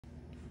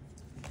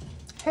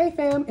Hey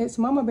fam, it's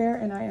Mama Bear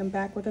and I am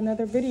back with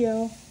another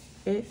video.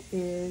 It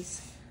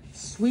is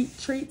Sweet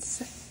Treats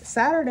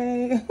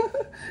Saturday.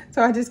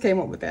 So I just came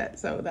up with that.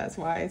 So that's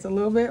why it's a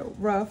little bit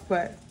rough,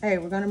 but hey,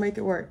 we're gonna make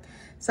it work.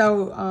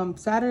 So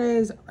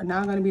Saturdays are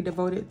now gonna be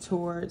devoted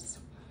towards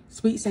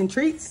sweets and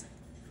treats.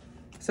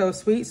 So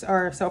sweets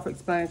are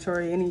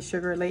self-explanatory, any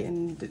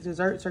sugar-laden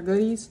desserts or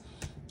goodies.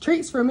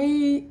 Treats for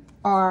me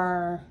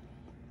are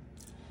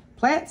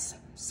plants,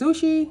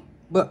 sushi,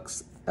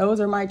 books.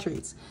 Those are my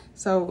treats.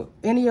 So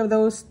any of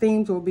those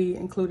themes will be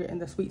included in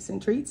the sweets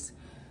and treats.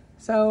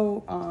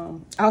 So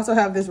I also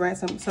have this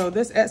ransom. So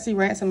this Etsy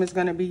ransom is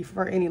gonna be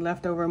for any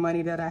leftover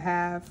money that I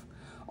have.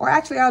 Or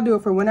actually I'll do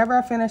it for whenever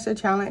I finish the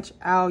challenge,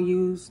 I'll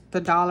use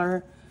the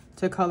 $1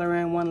 to color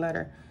in one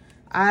letter.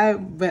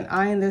 I've been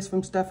eyeing this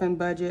from Stuff and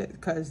Budget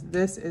because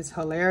this is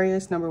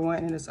hilarious, number one,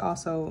 and it's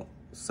also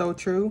so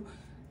true.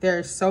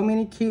 There's so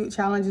many cute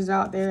challenges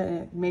out there and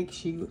it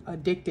makes you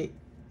addicted.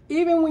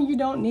 Even when you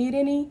don't need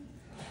any,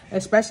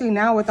 especially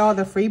now with all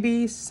the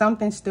freebies,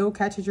 something still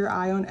catches your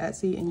eye on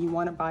Etsy and you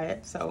want to buy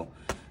it. So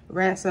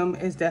ransom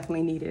is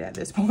definitely needed at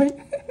this point.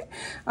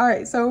 All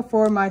right, so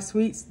for my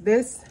sweets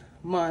this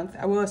month,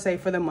 I will say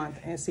for the month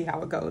and see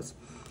how it goes.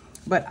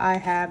 But I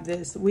have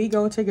this We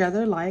Go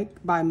Together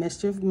Like by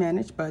Mischief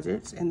Managed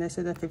Budgets, and this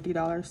is a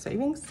 $50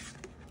 savings.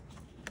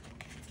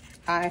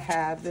 I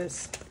have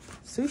this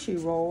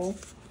sushi roll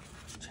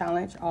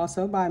challenge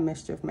also by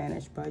Mischief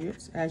Managed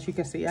Budgets. As you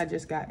can see, I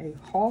just got a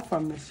haul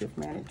from Mischief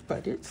Managed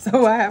Budgets,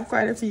 so I have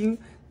quite a few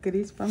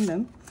goodies from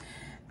them.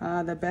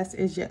 The Best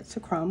Is Yet to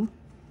Crumb,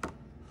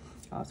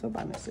 also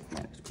by Mischief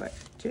Managed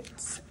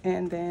Budgets.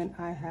 And then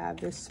I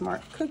have this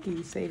Smart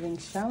Cookie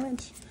Savings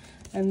Challenge,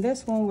 and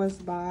this one was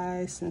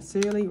by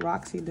Sincerely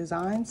Roxy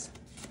Designs.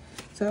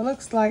 So it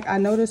looks like, I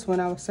noticed when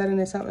I was setting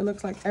this up, it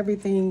looks like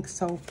everything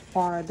so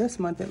far this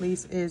month at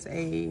least is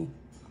a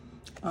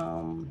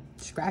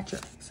scratcher,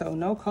 so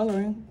no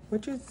coloring,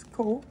 which is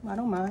cool. I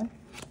don't mind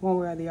one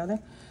way or the other.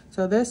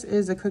 So this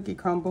is a cookie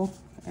crumble,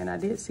 and I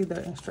did see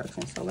the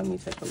instructions, so let me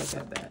take a look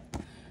at that.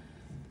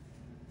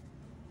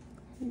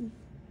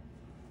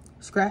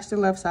 Scratch the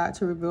left side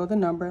to reveal the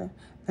number,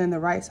 then the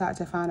right side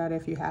to find out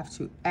if you have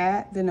to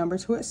add the number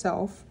to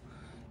itself,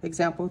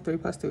 example 3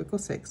 + 2 =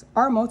 6,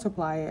 or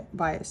multiply it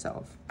by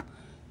itself.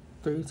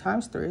 3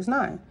 × 3 is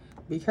 9.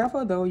 Be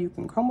careful though, you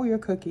can crumble your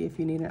cookie if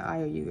you need an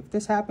IOU. If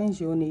this happens,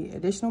 you'll need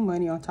additional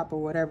money on top of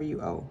whatever you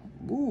owe.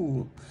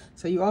 Ooh.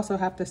 So you also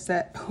have to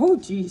set, oh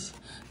geez.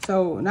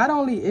 So not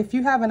only, if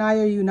you have an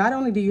IOU, not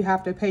only do you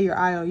have to pay your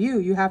IOU,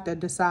 you have to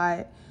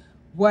decide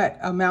what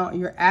amount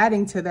you're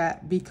adding to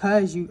that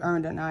because you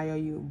earned an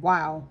IOU.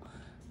 Wow.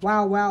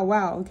 Wow, wow,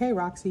 wow. Okay,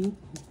 Roxy,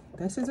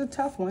 this is a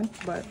tough one,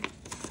 but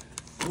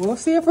we'll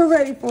see if we're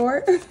ready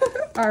for it.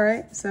 All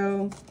right,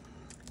 so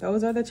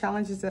those are the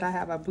challenges that I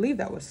have. I believe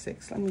that was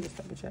 6. Let me just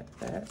double check.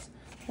 That's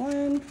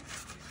 1,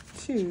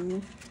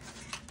 2,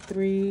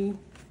 3,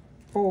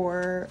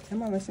 4.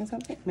 Am I missing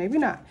something? Maybe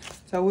not.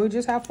 So we'll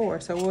just have 4.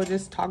 So we'll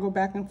just toggle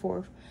back and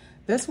forth.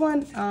 This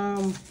one,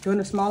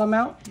 doing a small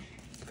amount,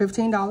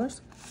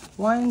 $15.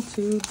 1,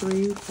 2,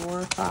 3,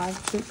 4, 5,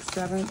 6,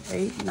 7,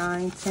 8,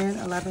 9, 10,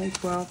 11,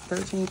 12,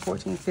 13,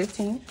 14,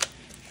 15.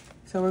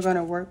 So we're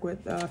gonna work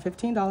with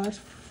 $15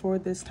 for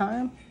this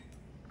time.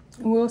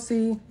 And we'll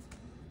see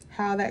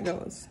how that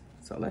goes.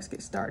 So let's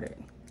get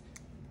started.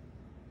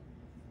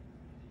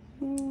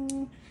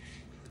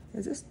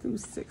 Is this through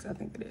 6? I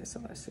think it is.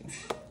 So let's see.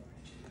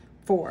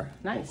 4.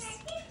 Nice.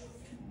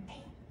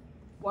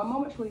 One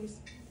moment, please.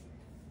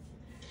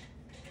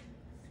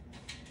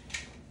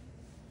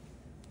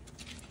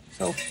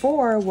 So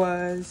 4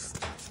 was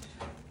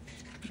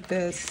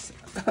this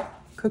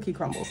cookie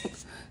crumble.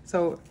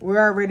 So we're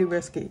already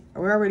risky.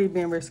 We're already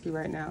being risky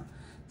right now.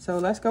 So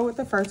let's go with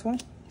the first one.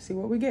 See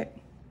what we get.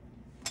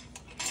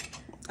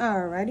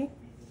 Alrighty.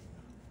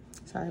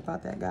 Sorry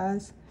about that,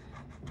 guys.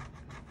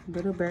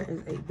 Little bear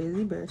is a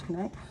busy bear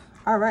tonight.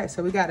 All right,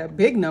 so we got a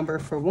big number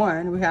for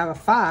 1. We have a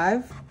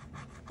 5.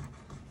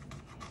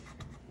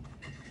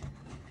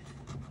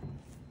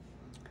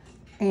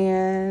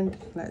 And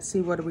let's see,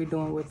 what are we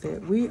doing with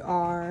it? We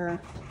are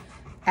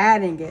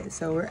adding it.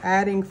 So we're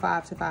adding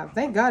 5 to 5.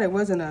 Thank God it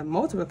wasn't a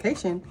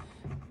multiplication,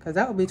 because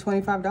that would be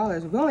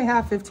 $25. We only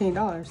have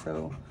 $15,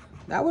 so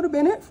that would have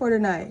been it for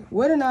tonight.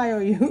 What an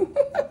IOU.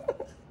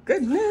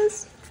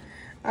 Goodness.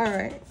 All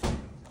right.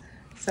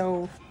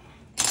 So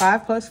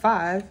 5 +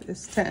 5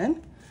 is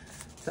 10.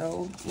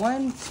 So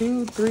 1,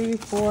 2, 3,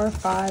 4,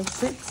 5,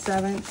 6,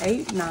 7,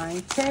 8,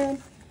 9,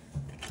 10.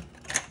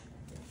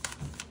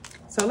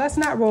 So let's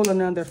not roll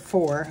another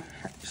 4,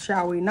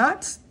 shall we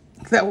not?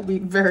 That would be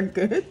very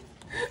good.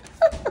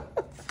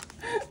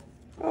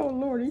 Oh,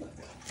 Lordy.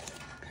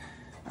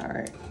 All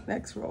right,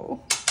 next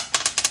roll.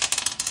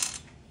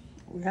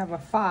 We have a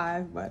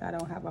 5, but I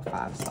don't have a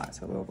 5 slot,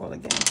 so we'll roll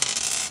again.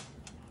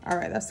 All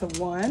right, that's a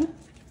 1.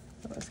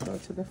 So let's go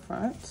to the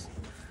front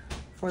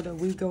for the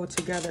We Go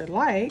Together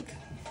Like.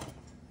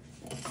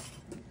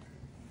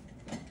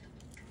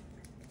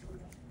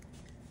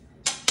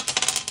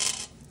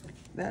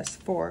 That's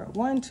 4.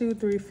 1, 2,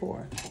 3,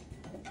 4.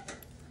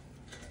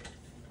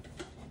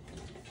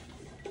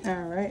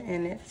 All right,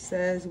 and it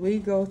says we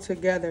go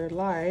together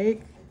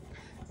like,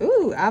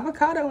 ooh,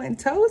 avocado and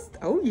toast.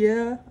 Oh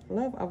yeah, I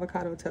love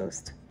avocado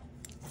toast.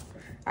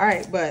 All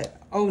right,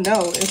 but oh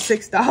no, it's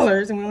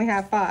 $6 and we only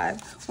have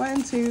 5.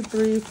 1, 2,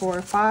 3,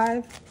 4,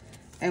 5,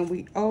 and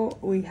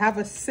we have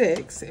a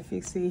 6 if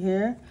you see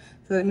here.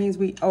 So that means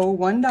we owe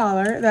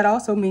 $1. That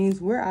also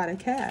means we're out of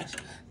cash.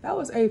 That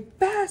was a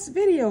fast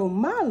video,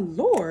 my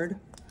Lord.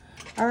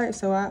 All right,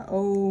 so I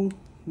owe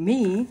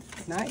me,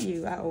 not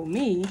you, I owe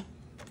me.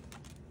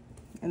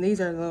 And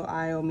these are the little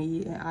I owe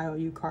me and I owe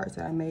you cards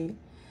that I made.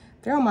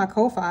 They're on my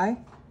Ko-Fi,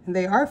 and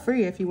they are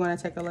free if you want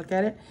to take a look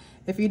at it.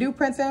 If you do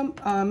print them,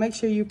 make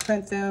sure you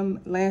print them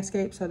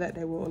landscape so that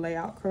they will lay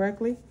out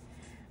correctly.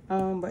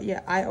 But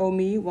yeah, I owe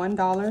me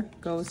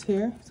 $1 goes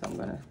here. So I'm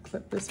gonna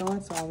clip this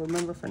on so I'll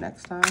remember for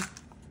next time.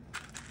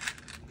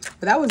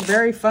 But that was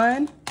very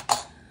fun.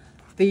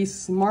 The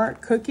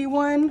smart cookie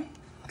one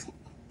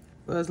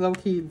was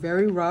low-key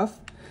very rough.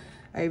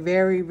 A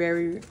very,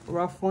 very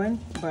rough one,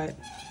 but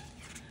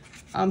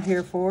I'm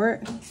here for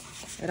it.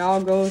 It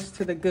all goes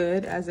to the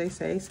good, as they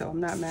say, so I'm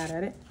not mad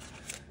at it.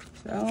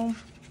 So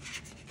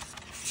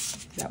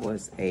that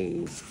was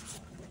a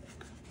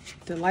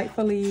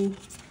delightfully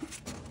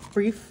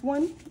brief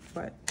one,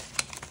 but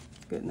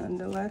good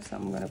nonetheless.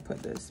 I'm gonna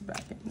put this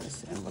back in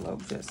this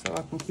envelope just so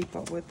I can keep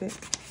up with it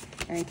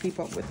and keep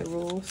up with the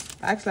rules.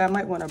 Actually, I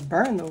might want to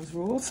burn those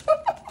rules.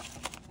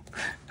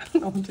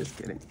 No, I'm just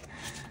kidding.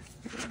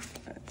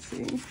 Let's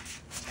see.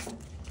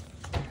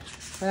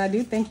 But I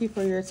do thank you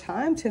for your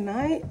time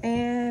tonight,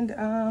 and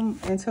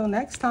until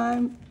next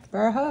time,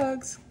 bear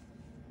hugs.